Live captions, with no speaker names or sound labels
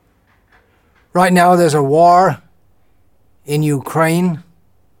Right now there's a war in Ukraine.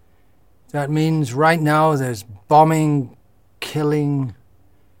 That means right now there's bombing, killing,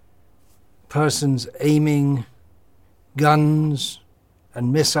 persons aiming guns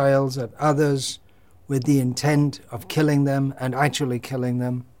and missiles at others with the intent of killing them and actually killing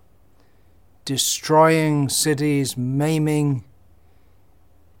them, destroying cities, maiming.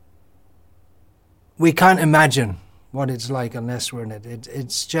 We can't imagine what it's like unless we're in it.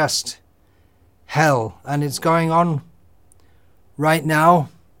 It's just hell, and it's going on right now.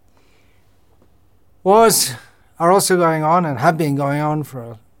 Wars are also going on and have been going on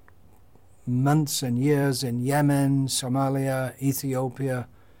for months and years in Yemen, Somalia, Ethiopia,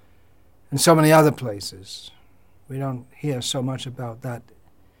 and so many other places. We don't hear so much about that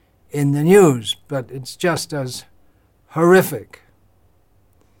in the news, but it's just as horrific.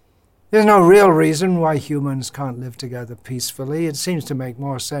 There's no real reason why humans can't live together peacefully. It seems to make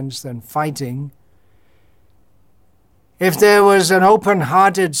more sense than fighting. If there was an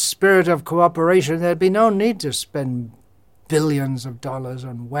open-hearted spirit of cooperation, there'd be no need to spend billions of dollars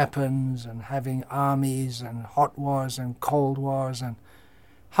on weapons and having armies and hot wars and cold wars, and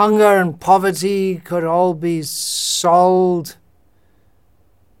hunger and poverty could all be solved.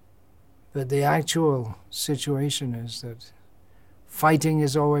 But the actual situation is that fighting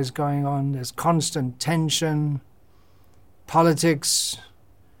is always going on. There's constant tension. Politics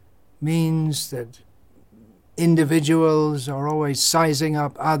means that individuals are always sizing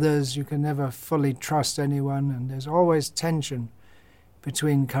up others. You can never fully trust anyone, and there's always tension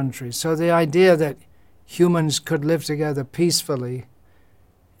between countries. So the idea that humans could live together peacefully,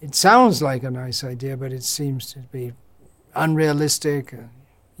 it sounds like a nice idea, but it seems to be unrealistic,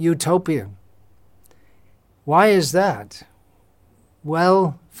 utopian. Why is that?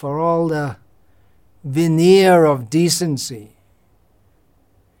 Well, for all the veneer of decency,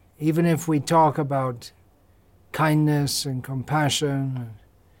 even if we talk about kindness and compassion, and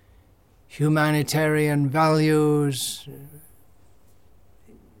humanitarian values,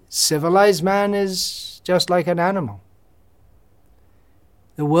 civilized man is just like an animal.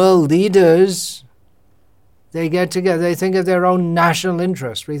 The world leaders, they get together, they think of their own national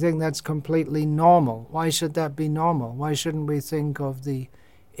interest. We think that's completely normal. Why should that be normal? Why shouldn't we think of the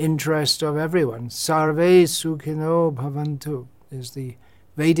interest of everyone? Sarve sukhino bhavantu is the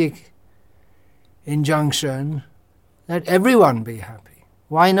Vedic injunction, let everyone be happy.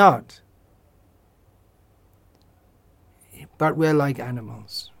 Why not? But we're like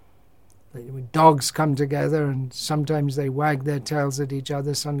animals. Dogs come together and sometimes they wag their tails at each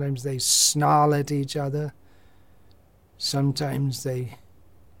other, sometimes they snarl at each other, sometimes they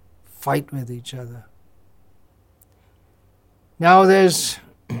fight with each other. Now there's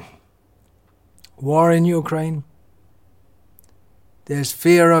war in Ukraine. There's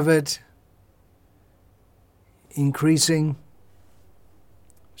fear of it increasing.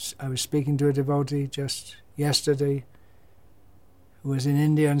 I was speaking to a devotee just yesterday who was in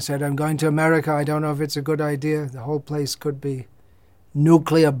India and said, I'm going to America, I don't know if it's a good idea. The whole place could be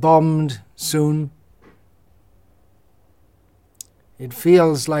nuclear bombed soon. It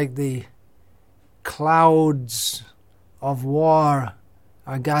feels like the clouds of war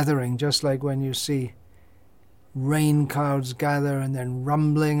are gathering, just like when you see rain clouds gather and then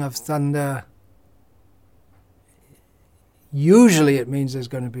rumbling of thunder. Usually it means there's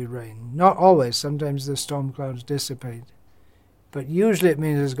going to be rain. Not always. Sometimes the storm clouds dissipate. But usually it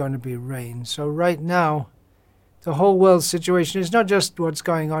means there's going to be rain. So right now, the whole world situation is not just what's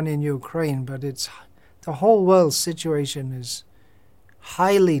going on in Ukraine, but it's the whole world situation is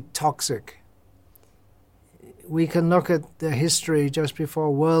highly toxic. We can look at the history just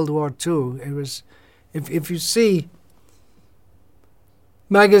before World War II. It was, if you see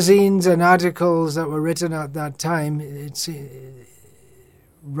magazines and articles that were written at that time,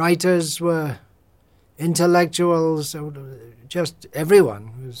 writers were intellectuals, just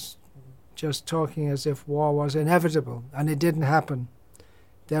everyone was just talking as if war was inevitable, and it didn't happen.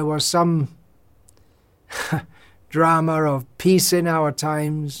 There was some drama of peace in our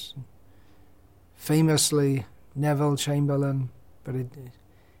times, famously Neville Chamberlain, but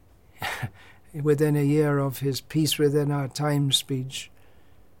within a year of his Peace Within Our Time speech,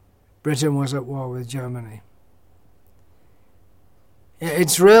 Britain was at war with Germany.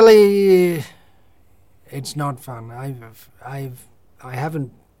 It's really, it's not fun. I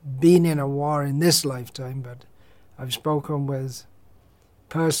haven't been in a war in this lifetime, but I've spoken with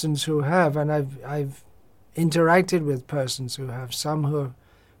persons who have, and I've interacted with persons who have, some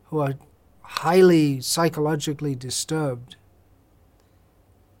who are highly psychologically disturbed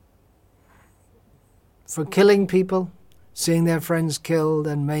for killing people, seeing their friends killed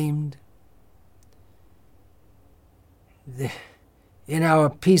and maimed, in our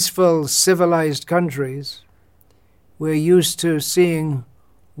peaceful, civilized countries, we're used to seeing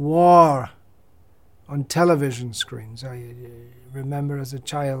war on television screens. I remember as a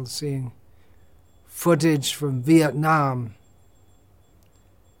child seeing footage from Vietnam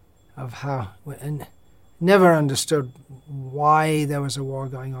of how, and never understood why there was a war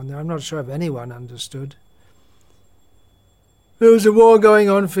going on there. I'm not sure if anyone understood. There was a war going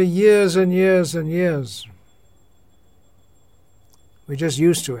on for years and years and years. We're just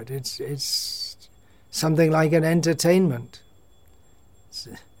used to it. It's something like an entertainment.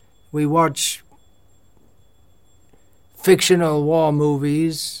 We watch fictional war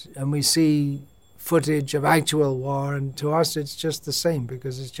movies and we see footage of actual war, and to us it's just the same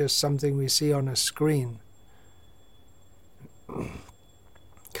because it's just something we see on a screen.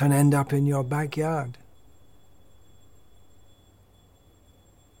 Can end up in your backyard.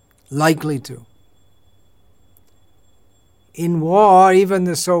 Likely to. In war, even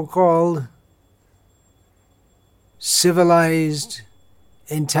the so-called civilized,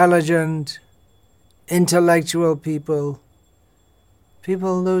 intelligent, intellectual people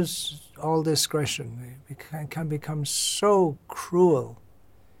lose all discretion. They can become so cruel.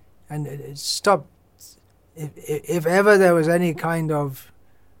 And if ever there was any kind of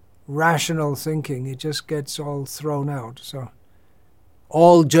rational thinking, it just gets all thrown out. So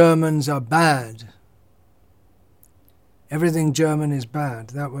all Germans are bad. Everything German is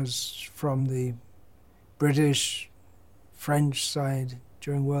bad. That was from the British, French side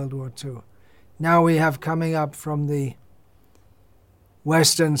during World War II. Now we have coming up from the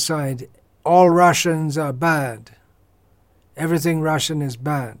Western side, all Russians are bad. Everything Russian is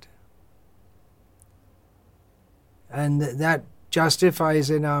bad. And that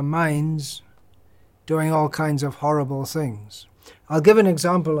justifies in our minds doing all kinds of horrible things. I'll give an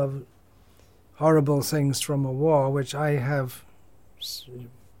example of horrible things from a war, which I have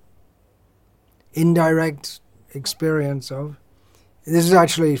indirect experience of. This is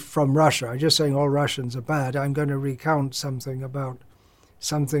actually from Russia. I'm just saying all Russians are bad. I'm going to recount something about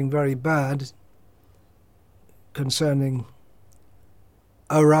something very bad concerning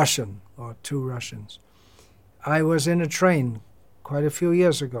a Russian or two Russians. I was in a train quite a few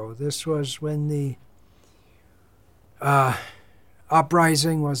years ago. This was when the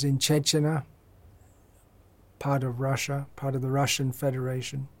uprising was in Chechnya, part of Russia, part of the Russian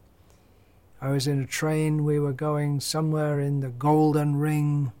Federation. I was in a train. We were going somewhere in the Golden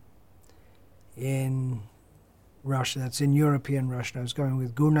Ring in Russia. That's in European Russia. I was going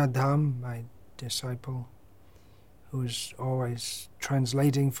with Gunadham, my disciple, who's always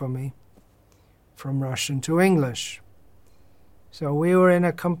translating for me from Russian to English. So we were in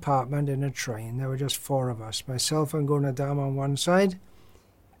a compartment in a train. There were just four of us, myself and Gunadham on one side,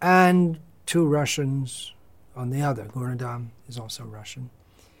 and two Russians on the other. Gunadham is also Russian.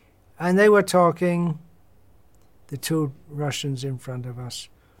 And they were talking, the two Russians in front of us.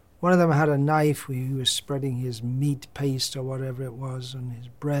 One of them had a knife. He was spreading his meat paste or whatever it was on his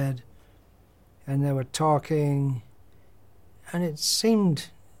bread. And they were talking, and it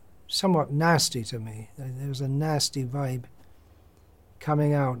seemed somewhat nasty to me. There was a nasty vibe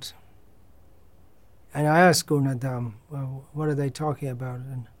coming out. And I asked Gunadham, well, what are they talking about?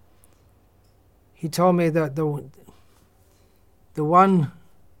 And he told me that the one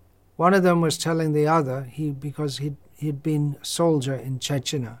of them was telling the other, because he'd been a soldier in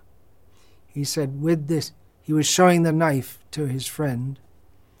Chechnya. He said, with this, he was showing the knife to his friend.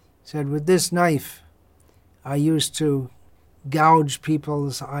 He said, with this knife, I used to gouge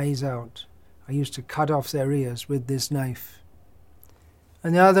people's eyes out. I used to cut off their ears with this knife.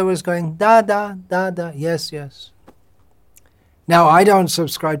 And the other was going, da, da, da, da, yes, yes. Now, I don't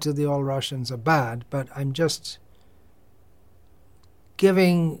subscribe to the all Russians are bad, but I'm just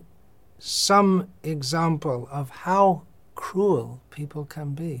giving some example of how cruel people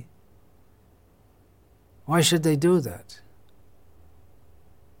can be. Why should they do that?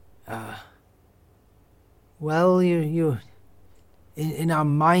 Well, in our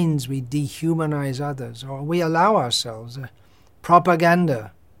minds we dehumanize others, or we allow ourselves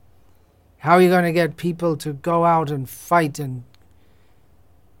propaganda. How are you going to get people to go out and fight? And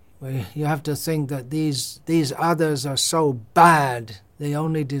well, you have to think that these others are so bad, they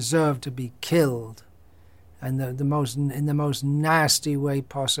only deserve to be killed, and in the most nasty way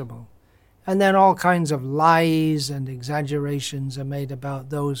possible. And then all kinds of lies and exaggerations are made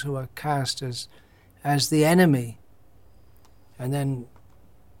about those who are cast as the enemy. And then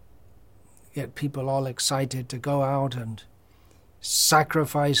get people all excited to go out and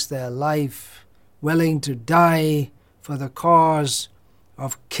sacrifice their life, willing to die for the cause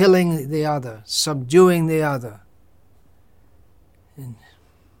of killing the other, subduing the other.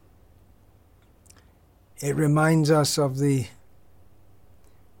 It reminds us of the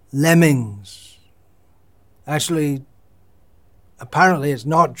lemmings. Actually, apparently it's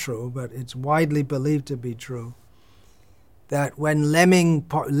not true, but it's widely believed to be true, that when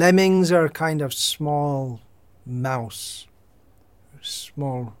lemmings are kind of small mouse,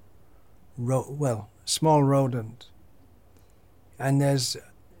 small rodent, and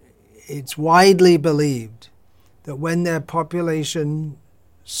it's widely believed that when their population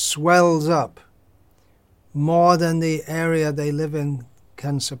swells up more than the area they live in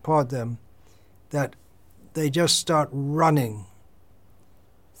can support them, that they just start running,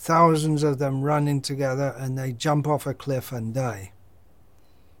 thousands of them running together, and they jump off a cliff and die.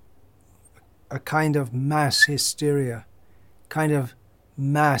 A kind of mass hysteria, kind of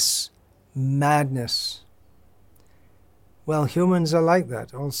mass madness. Well, humans are like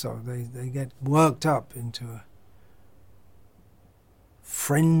that also. They get worked up into a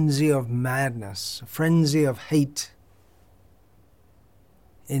frenzy of madness, a frenzy of hate.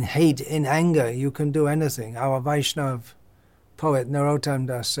 In anger, you can do anything. Our Vaishnav poet Narottam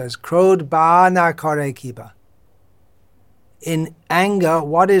Das says, Krodh ba na kare kiba. In anger,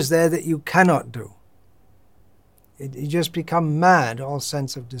 what is there that you cannot do? You just become mad. All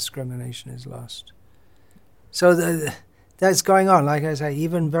sense of discrimination is lost. So that's going on. Like I say,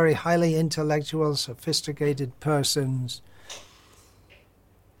 even very highly intellectual, sophisticated persons,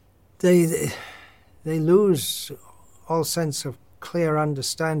 they lose all sense of clear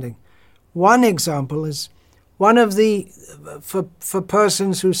understanding. One example is one of the, for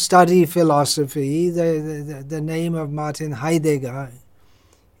persons who study philosophy, the name of Martin Heidegger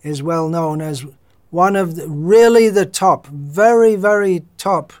is well known as one of the top, very, very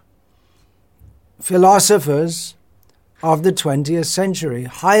top philosophers of the 20th century,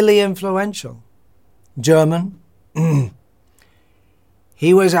 highly influential, German.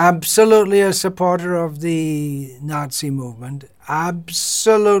 He was absolutely a supporter of the Nazi movement,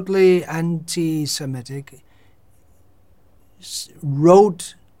 absolutely anti-Semitic,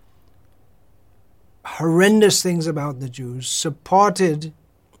 wrote horrendous things about the Jews, supported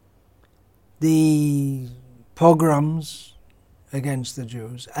the pogroms against the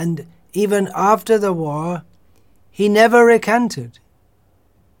Jews, and even after the war, he never recanted.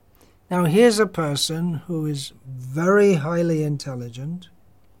 Now here's a person who is very highly intelligent,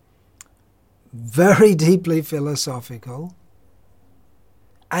 very deeply philosophical,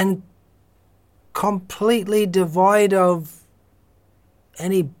 and completely devoid of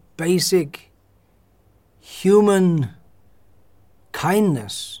any basic human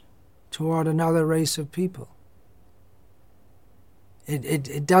kindness toward another race of people.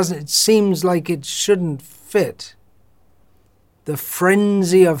 It seems like it shouldn't fit the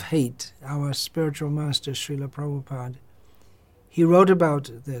frenzy of hate. Our spiritual master, Srila Prabhupada, he wrote about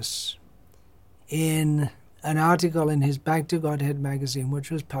this in an article in his Back to Godhead magazine, which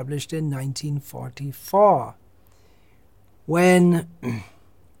was published in 1944, when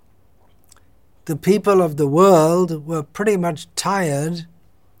the people of the world were pretty much tired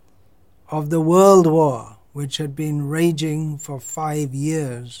of the World War, which had been raging for 5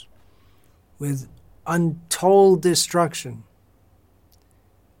 years with untold destruction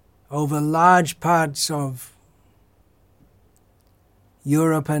over large parts of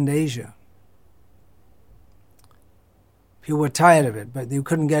Europe and Asia. People were tired of it, but they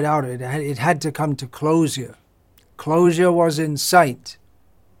couldn't get out of it. It had to come to closure. Closure was in sight.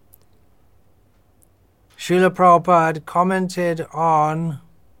 Srila Prabhupada commented on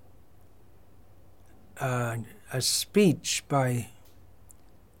a speech by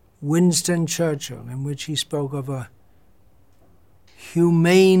Winston Churchill in which he spoke of a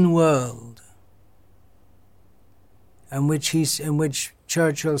humane world, in which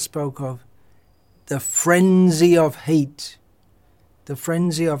Churchill spoke of the frenzy of hate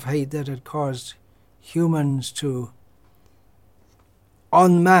that had caused humans to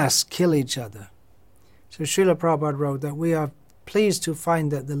en masse kill each other. So Srila Prabhupada wrote that we are pleased to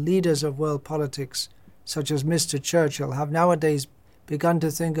find that the leaders of world politics, such as Mr. Churchill, have nowadays begun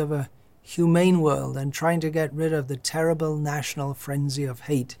to think of a humane world and trying to get rid of the terrible national frenzy of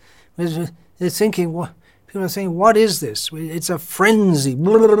hate. They're thinking, people are saying, what is this? It's a frenzy,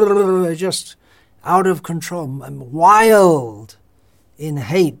 just out of control, wild in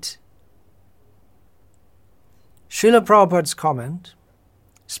hate. Srila Prabhupada's comment,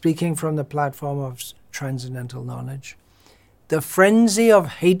 speaking from the platform of transcendental knowledge, the frenzy of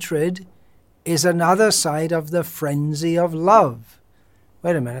hatred is another side of the frenzy of love.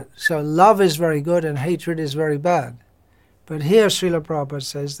 Wait a minute, so love is very good and hatred is very bad. But here Srila Prabhupada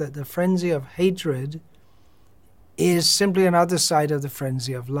says that the frenzy of hatred is simply another side of the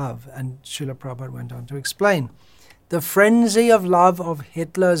frenzy of love. And Srila Prabhupada went on to explain. The frenzy of love of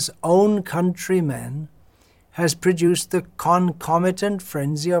Hitler's own countrymen has produced the concomitant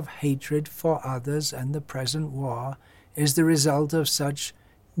frenzy of hatred for others, and the present war is the result of such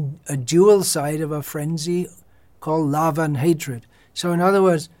a dual side of a frenzy called love and hatred. So in other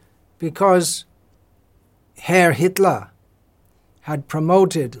words, because Herr Hitler had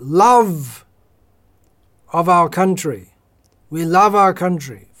promoted love of our country, we love our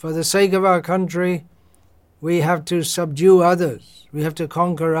country. For the sake of our country, we have to subdue others. We have to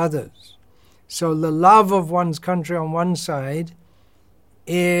conquer others. So the love of one's country on one side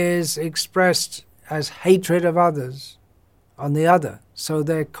is expressed as hatred of others on the other. So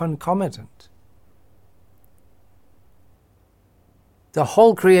they're concomitant. The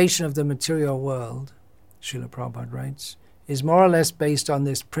whole creation of the material world, Srila Prabhupada writes, is more or less based on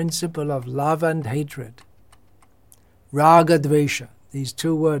this principle of love and hatred. Raga dvesha. These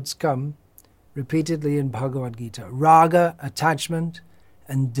two words come repeatedly in Bhagavad Gita. Raga, attachment,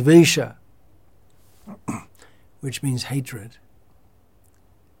 and dvesha, which means hatred.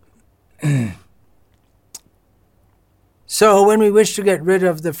 So when we wish to get rid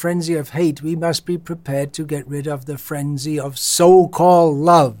of the frenzy of hate, we must be prepared to get rid of the frenzy of so-called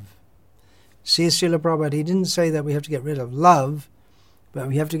love. See, Srila Prabhupada, he didn't say that we have to get rid of love, but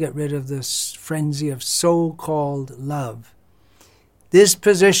we have to get rid of this frenzy of so-called love. This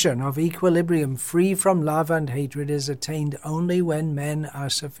position of equilibrium free from love and hatred is attained only when men are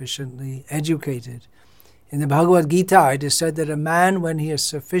sufficiently educated. In the Bhagavad Gita, it is said that a man, when he is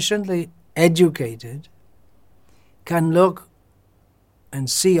sufficiently educated, can look and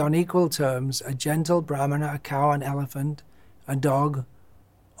see on equal terms a gentle brahmana, a cow, an elephant, a dog,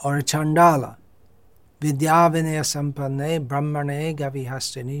 or a chandala. Vidya vinaya sampanne brahmane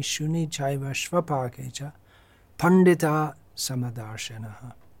gavihastini shuni chaiva shvapakecha pandita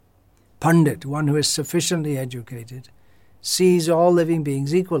samadarshanaha. Pandit, one who is sufficiently educated, sees all living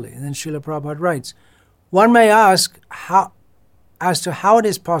beings equally. And then Srila Prabhupada writes, one may ask as to how it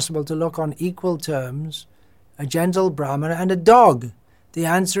is possible to look on equal terms a gentle brahmana and a dog. The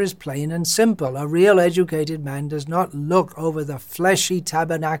answer is plain and simple. A real educated man does not look over the fleshy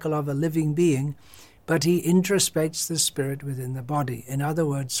tabernacle of a living being, but he introspects the spirit within the body. In other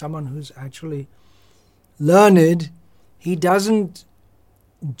words, someone who's actually learned, he doesn't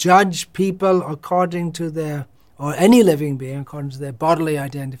judge people according to their, or any living being according to their bodily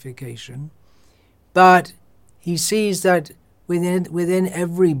identification, but he sees that within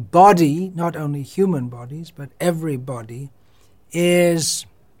every body, not only human bodies, but every body, is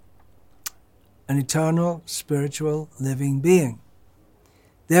an eternal, spiritual, living being.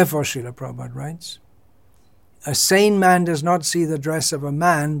 Therefore, Srila Prabhupada writes, a sane man does not see the dress of a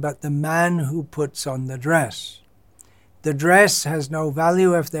man, but the man who puts on the dress. The dress has no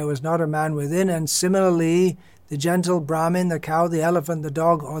value if there was not a man within, and similarly, the gentle Brahmin, the cow, the elephant, the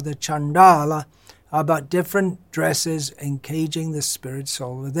dog, or the chandala are but different dresses encaging the spirit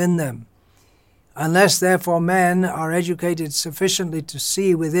soul within them. Unless, therefore, men are educated sufficiently to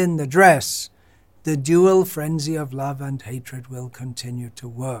see within the dress, the dual frenzy of love and hatred will continue to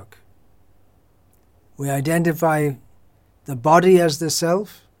work. We identify the body as the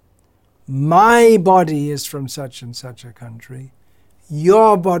self. My body is from such and such a country.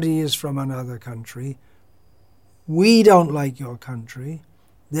 Your body is from another country. We don't like your country.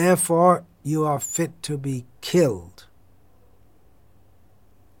 Therefore, you are fit to be killed.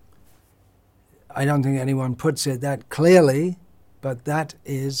 I don't think anyone puts it that clearly, but that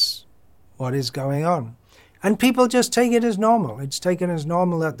is what is going on. And people just take it as normal. It's taken as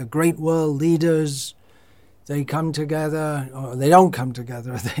normal that the great world leaders, they come together, or they don't come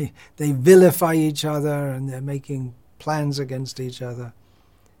together, they vilify each other and they're making plans against each other.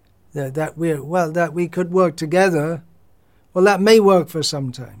 That we could work together, well, that may work for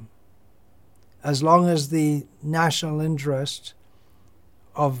some time, as long as the national interest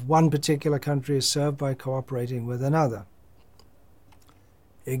of one particular country is served by cooperating with another.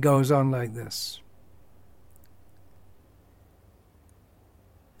 It goes on like this.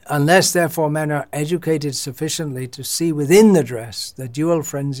 Unless, therefore, men are educated sufficiently to see within the dress, the dual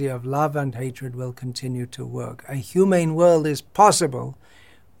frenzy of love and hatred will continue to work. A humane world is possible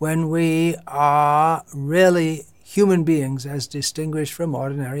when we are really human beings as distinguished from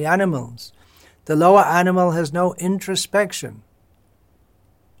ordinary animals. The lower animal has no introspection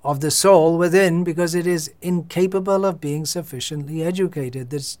of the soul within because it is incapable of being sufficiently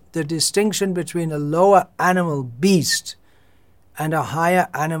educated. The distinction between a lower animal beast and a higher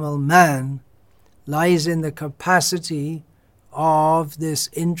animal man lies in the capacity of this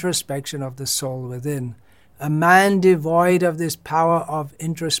introspection of the soul within. A man devoid of this power of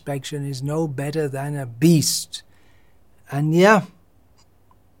introspection is no better than a beast. And yeah,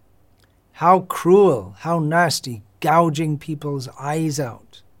 how cruel, how nasty, gouging people's eyes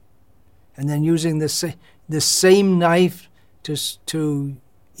out. And then using the same knife to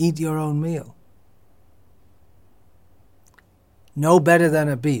eat your own meal. No better than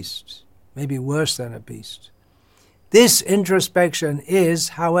a beast, maybe worse than a beast. This introspection is,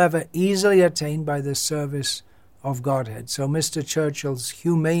 however, easily attained by the service of Godhead. So Mr. Churchill's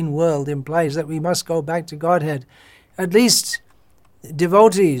humane world implies that we must go back to Godhead. At least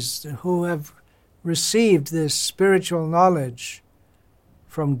devotees who have received this spiritual knowledge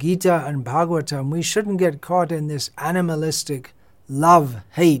from Gita and Bhagavatam, we shouldn't get caught in this animalistic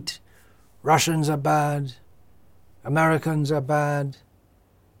love-hate. Russians are bad, Americans are bad,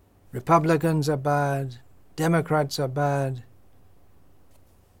 Republicans are bad, Democrats are bad.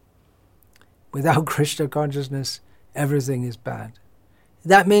 Without Krishna consciousness, everything is bad.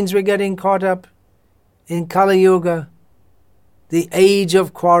 That means we're getting caught up in Kali Yuga, the age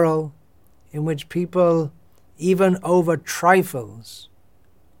of quarrel, in which people, even over trifles,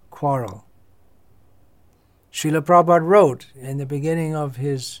 quarrel. Srila Prabhupada wrote in the beginning of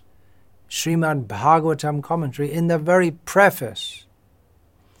his Srimad Bhagavatam commentary, in the very preface,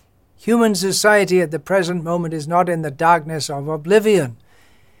 human society at the present moment is not in the darkness of oblivion.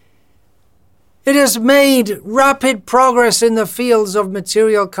 It has made rapid progress in the fields of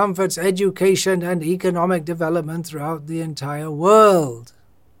material comforts, education, and economic development throughout the entire world.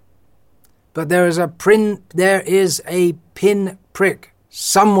 But there is a pinprick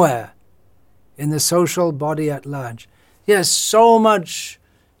somewhere in the social body at large. Yes, so much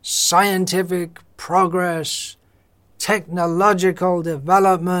scientific progress, technological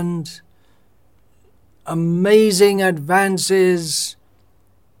development, amazing advances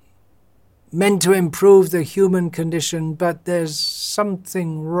meant to improve the human condition, but there's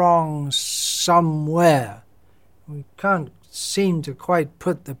something wrong somewhere. We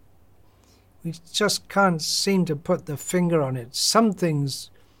just can't seem to put the finger on it. Something's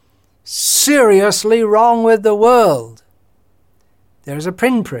seriously wrong with the world. There's a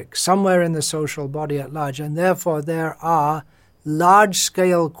pinprick somewhere in the social body at large, and therefore there are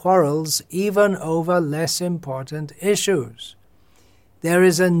large-scale quarrels even over less important issues. There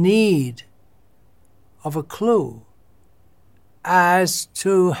is a need of a clue as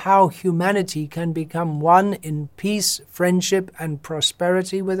to how humanity can become one in peace, friendship, and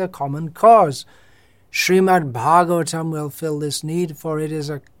prosperity with a common cause. Srimad Bhagavatam will fill this need, for it is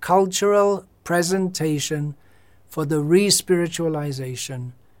a cultural presentation for the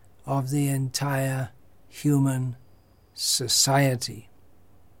re-spiritualization of the entire human society.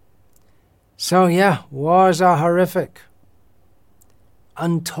 So yeah, wars are horrific.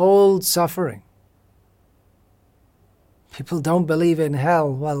 Untold suffering. People don't believe in hell.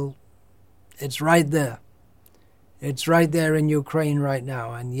 Well, it's right there. It's right there in Ukraine right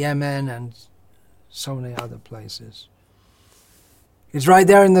now, and Yemen, and so many other places. It's right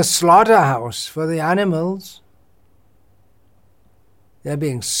there in the slaughterhouse for the animals. They're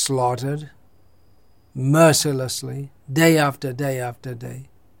being slaughtered mercilessly, day after day after day.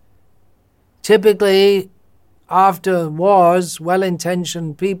 Typically, after wars,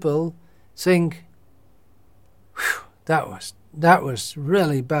 well-intentioned people think, that was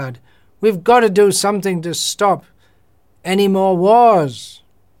really bad. We've got to do something to stop any more wars.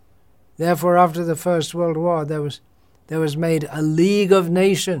 Therefore, after the First World War, there was made a League of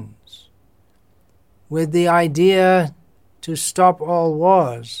Nations with the idea to stop all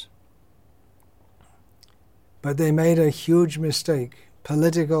wars. But they made a huge mistake,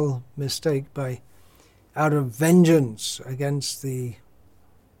 political mistake, out of vengeance against the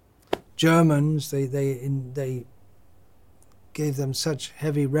Germans. They gave them such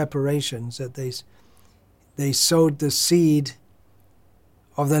heavy reparations that they sowed the seed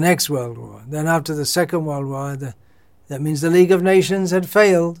of the next World War. Then after the Second World War, that means the League of Nations had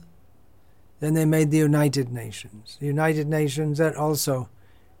failed. Then they made the United Nations. The United Nations, that also,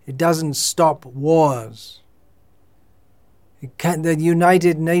 it doesn't stop wars. The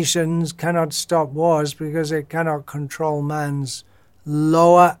United Nations cannot stop wars because it cannot control man's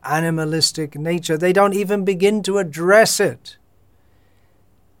lower animalistic nature. They don't even begin to address it.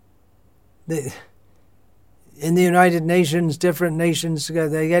 In the United Nations, different nations together,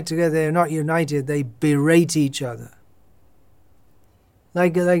 they get together, they're not united, they berate each other.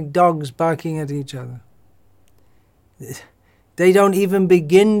 Like dogs barking at each other. They don't even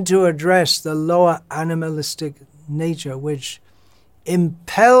begin to address the lower animalistic nature which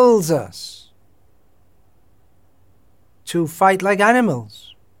impels us to fight like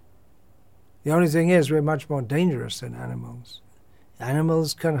animals. The only thing is we're much more dangerous than animals.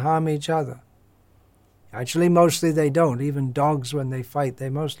 Animals can harm each other. Actually, mostly they don't. Even dogs, when they fight, they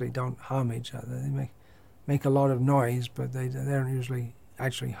mostly don't harm each other. They make a lot of noise, but they don't usually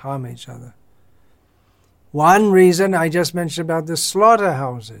actually harm each other. One reason I just mentioned about the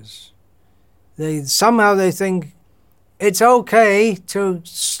slaughterhouses. Somehow they think it's okay to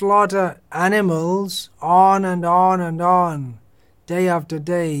slaughter animals on and on and on, day after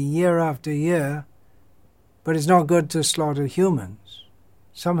day, year after year, but it's not good to slaughter humans.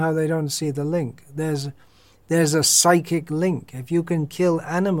 Somehow they don't see the link. There's a psychic link. If you can kill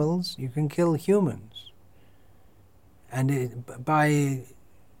animals, you can kill humans. And by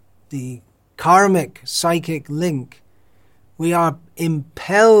the karmic psychic link, we are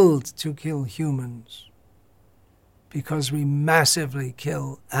impelled to kill humans because we massively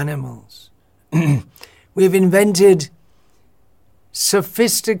kill animals. We've invented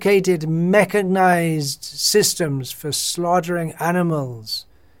sophisticated mechanized systems for slaughtering animals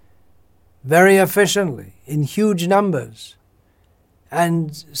very efficiently in huge numbers.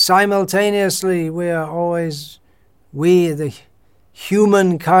 And simultaneously the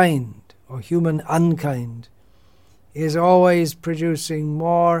humankind, or human unkind, is always producing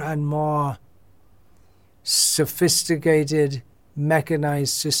more and more sophisticated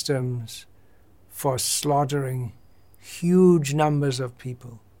mechanized systems for slaughtering huge numbers of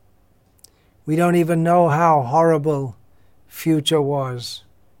people. We don't even know how horrible future wars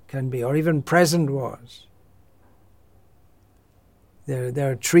can be, or even present wars.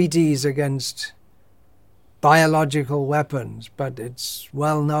 There are treaties against biological weapons, but it's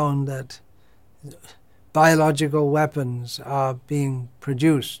well known that biological weapons are being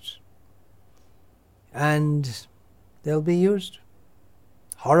produced and they'll be used.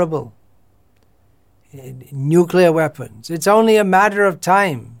 Horrible. Nuclear weapons. It's only a matter of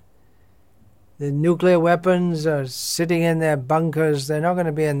time. The nuclear weapons are sitting in their bunkers. They're not going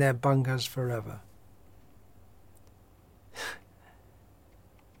to be in their bunkers forever.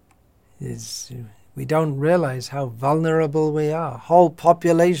 We don't realize how vulnerable we are. Whole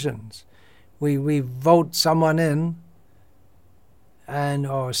populations. We vote someone in,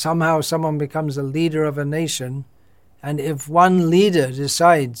 or somehow someone becomes a leader of a nation, and if one leader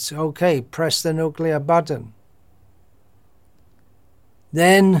decides, okay, press the nuclear button,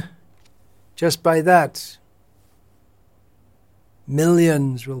 then just by that,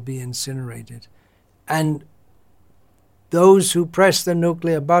 millions will be incinerated. And those who press the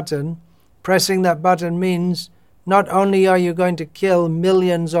nuclear button, pressing that button means not only are you going to kill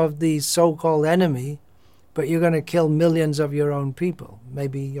millions of the so-called enemy, but you're going to kill millions of your own people,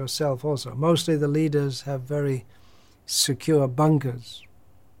 maybe yourself also. Mostly the leaders have very secure bunkers.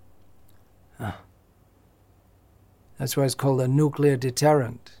 That's why it's called a nuclear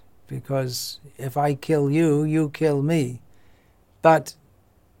deterrent, because if I kill you, you kill me. But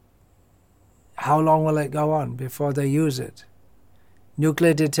how long will it go on before they use it?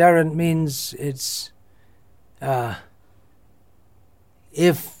 Nuclear deterrent means it's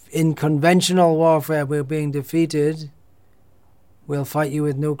if in conventional warfare we're being defeated, we'll fight you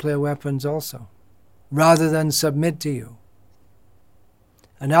with nuclear weapons also, rather than submit to you.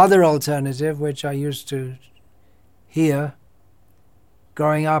 Another alternative, which I used to hear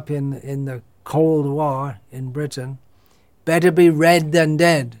growing up in the Cold War in Britain, better be red than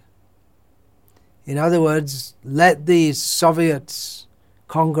dead. In other words, let the Soviets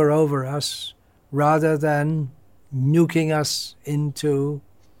conquer over us rather than nuking us into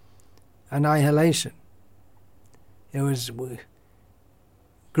annihilation. It was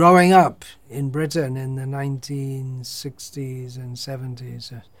growing up in Britain in the 1960s and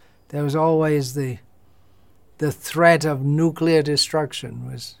 70s. There was always the threat of nuclear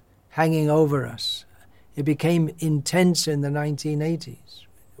destruction was hanging over us. It became intense in the 1980s.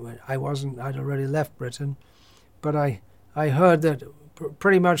 I'd already left Britain, but I heard that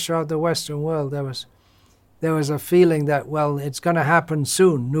pretty much throughout the Western world there was a feeling that, well, it's going to happen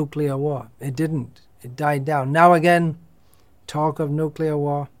soon, nuclear war. It didn't. It died down. Now again, talk of nuclear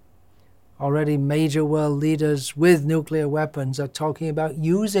war. Already major world leaders with nuclear weapons are talking about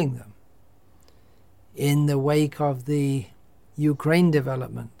using them in the wake of the Ukraine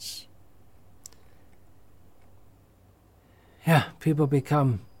developments. Yeah, people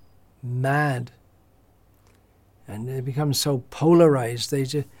become mad. And they become so polarized. They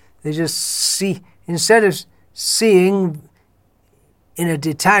just see, instead of seeing in a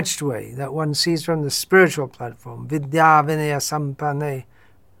detached way that one sees from the spiritual platform, vidya vinaya sampanne,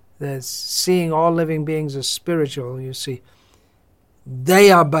 that's seeing all living beings as spiritual. You see,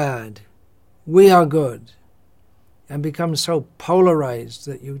 they are bad, we are good. and become so polarized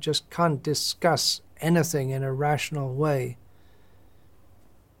that you just can't discuss anything in a rational way.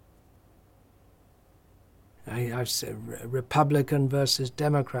 I've said Republican versus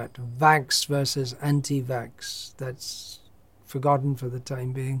Democrat, vax versus anti-vax. That's forgotten for the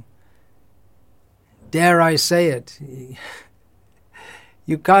time being. Dare I say it,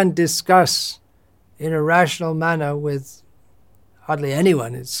 you can't discuss in a rational manner with hardly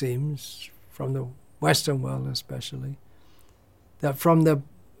anyone, it seems, from the Western world especially, that from the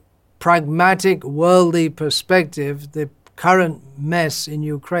pragmatic, worldly perspective, the current mess in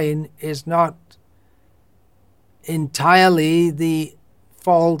Ukraine is not entirely the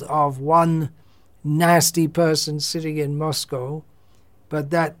fault of one nasty person sitting in Moscow, but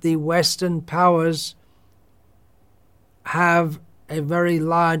that the Western powers have a very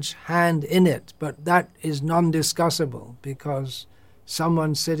large hand in it. But that is non-discussable, because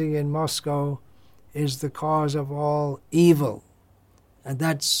someone sitting in Moscow is the cause of all evil. And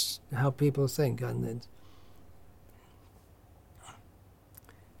that's how people think.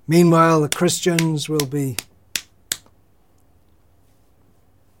 Meanwhile, the Christians will be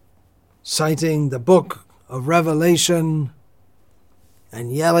citing the book of Revelation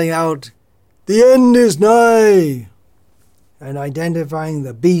and yelling out, "The end is nigh," and identifying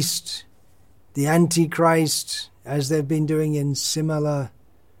the beast, the Antichrist, as they've been doing in similar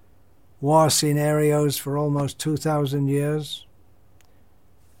war scenarios for almost 2,000 years.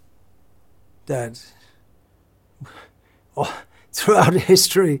 That throughout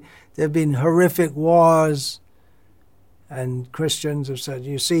history there have been horrific wars, and Christians have said,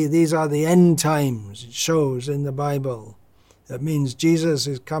 you see, these are the end times. It shows in the Bible. That means Jesus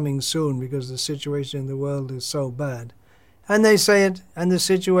is coming soon because the situation in the world is so bad. And they say it, and the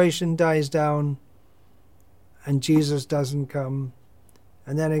situation dies down, and Jesus doesn't come.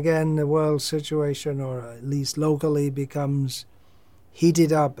 And then again, the world situation, or at least locally, becomes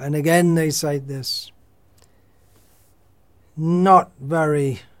heated up. And again, they cite this. Not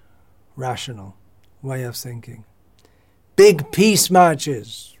very rational way of thinking. Big peace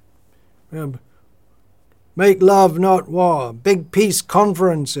marches. Make love, not war. Big peace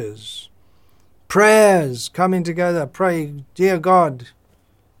conferences. Prayers, coming together, pray, dear God,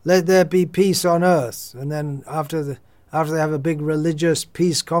 let there be peace on earth. And then after they have a big religious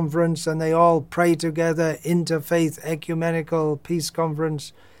peace conference and they all pray together, interfaith ecumenical peace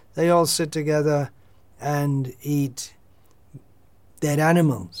conference, they all sit together and eat dead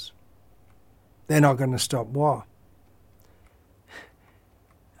animals. They're not going to stop war.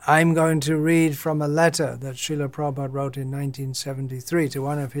 I'm going to read from a letter that Srila Prabhupada wrote in 1973 to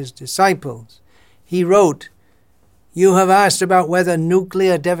one of his disciples. He wrote, "You have asked about whether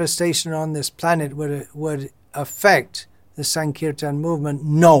nuclear devastation on this planet would affect the Sankirtan movement.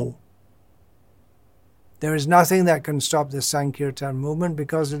 No. There is nothing that can stop the Sankirtan movement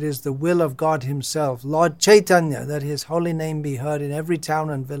because it is the will of God Himself, Lord Chaitanya, that His holy name be heard in every town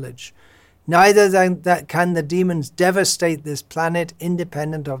and village. Neither that can the demons devastate this planet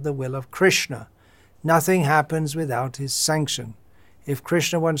independent of the will of Krishna. Nothing happens without His sanction. If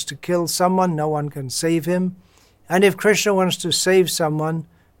Krishna wants to kill someone, no one can save him. And if Krishna wants to save someone,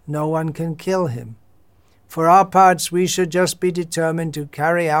 no one can kill him. For our parts, we should just be determined to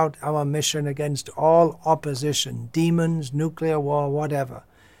carry out our mission against all opposition, demons, nuclear war, whatever.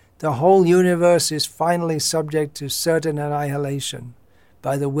 The whole universe is finally subject to certain annihilation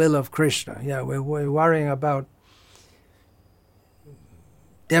by the will of Krishna." Yeah, we're worrying about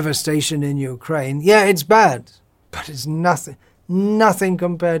devastation in Ukraine. Yeah, it's bad, but it's nothing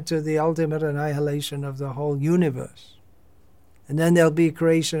compared to the ultimate annihilation of the whole universe. And then there'll be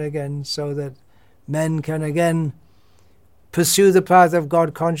creation again so that men can again pursue the path of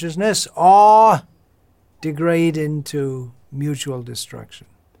God consciousness or degrade into mutual destruction.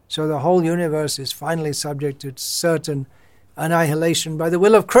 So the whole universe is finally subject to certain annihilation by the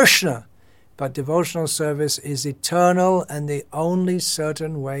will of Krishna. But devotional service is eternal and the only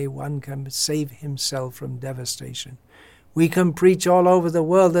certain way one can save himself from devastation. We can preach all over the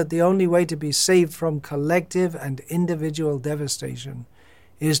world that the only way to be saved from collective and individual devastation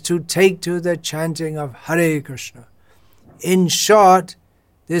is to take to the chanting of Hare Krishna. In short,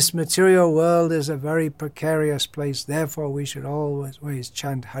 this material world is a very precarious place. Therefore, we should always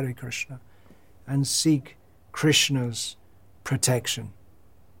chant Hare Krishna and seek Krishna's protection.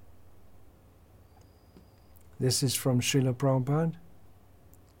 This is from Srila Prabhupada,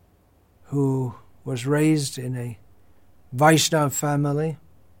 who was raised in a Vaishnava family,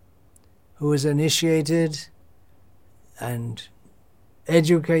 who was initiated and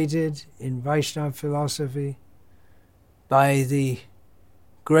educated in Vaishnava philosophy by the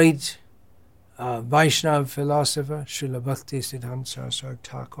great Vaishnava philosopher, Srila Bhakti Siddhanta Saraswati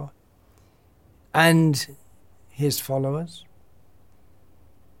Thakur, and his followers,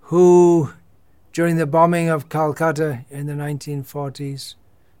 who, during the bombing of Calcutta in the 1940s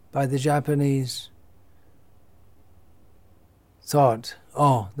by the Japanese, thought,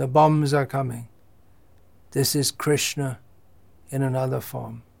 oh, the bombs are coming. This is Krishna in another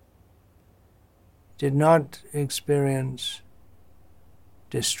form. Did not experience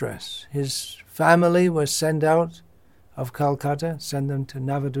distress. His family was sent out of Calcutta, sent them to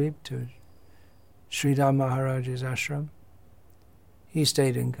Navadvip, to Sridhar Maharaj's ashram. He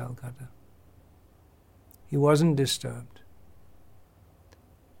stayed in Calcutta. He wasn't disturbed.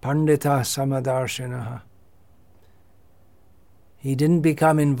 Pandita Samadarshinaha. He didn't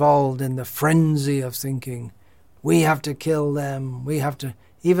become involved in the frenzy of thinking, we have to kill them, we have to...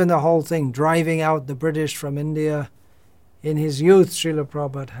 Even the whole thing, driving out the British from India. In his youth, Srila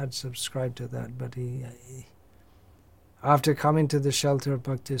Prabhupada had subscribed to that, but he after coming to the shelter of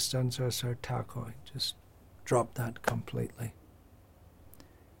Bhaktisiddhanta Saraswati Thakur, he just dropped that completely.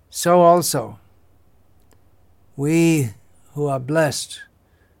 So also, we who are blessed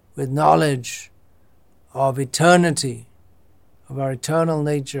with knowledge of eternity, of our eternal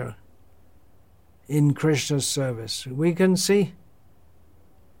nature in Krishna's service, we can see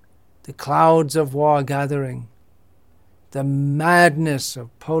the clouds of war gathering, the madness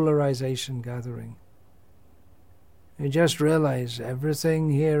of polarization gathering. You just realize everything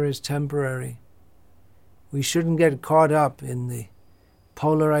here is temporary. We shouldn't get caught up in the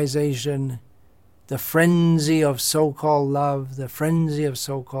polarization, the frenzy of so-called love, the frenzy of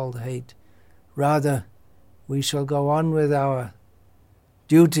so-called hate. Rather, we shall go on with our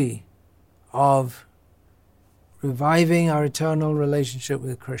duty of reviving our eternal relationship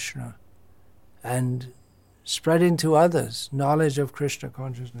with Krishna and spreading to others knowledge of Krishna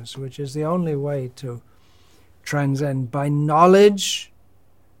consciousness, which is the only way to transcend by knowledge,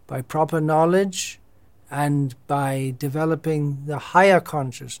 by proper knowledge, and by developing the higher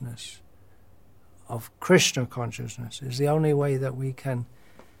consciousness of Krishna consciousness is the only way that we can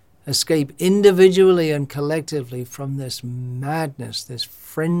escape individually and collectively from this madness, this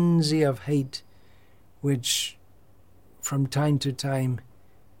frenzy of hate, which from time to time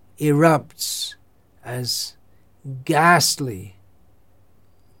erupts as ghastly,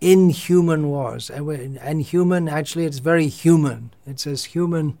 inhuman wars. And human, actually it's very human. It's as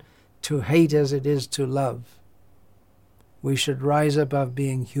human to hate as it is to love. We should rise above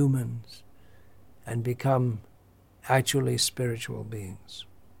being humans and become actually spiritual beings.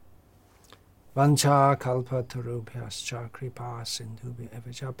 Vancha kalpa tarubhyascha kripa sindhubhya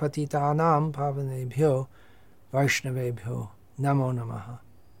evacha patitanam pavanebhyo vaishnavebhyo namo namaha.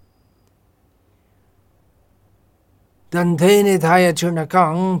 Dante nidhaya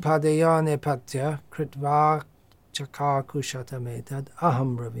churnakang padaya nepatya kritva chakakushatamedad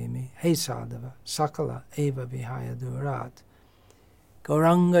aham bravimi he sadhava sakala eva vihaya durat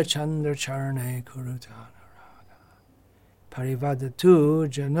gauranga chandra charne kurutana raga parivadatu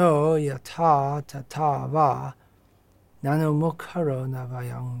jano yatha tata va nanomukharo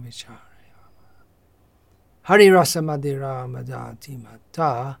navayang vicharayama hari rasamadira madati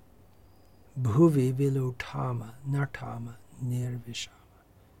mata bhuvi vilutama nartama nirvishama.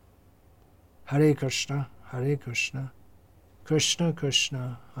 Hare Krishna, Krishna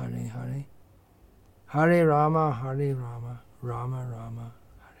Krishna, Hare Hare, Hare Rama, Rama Rama,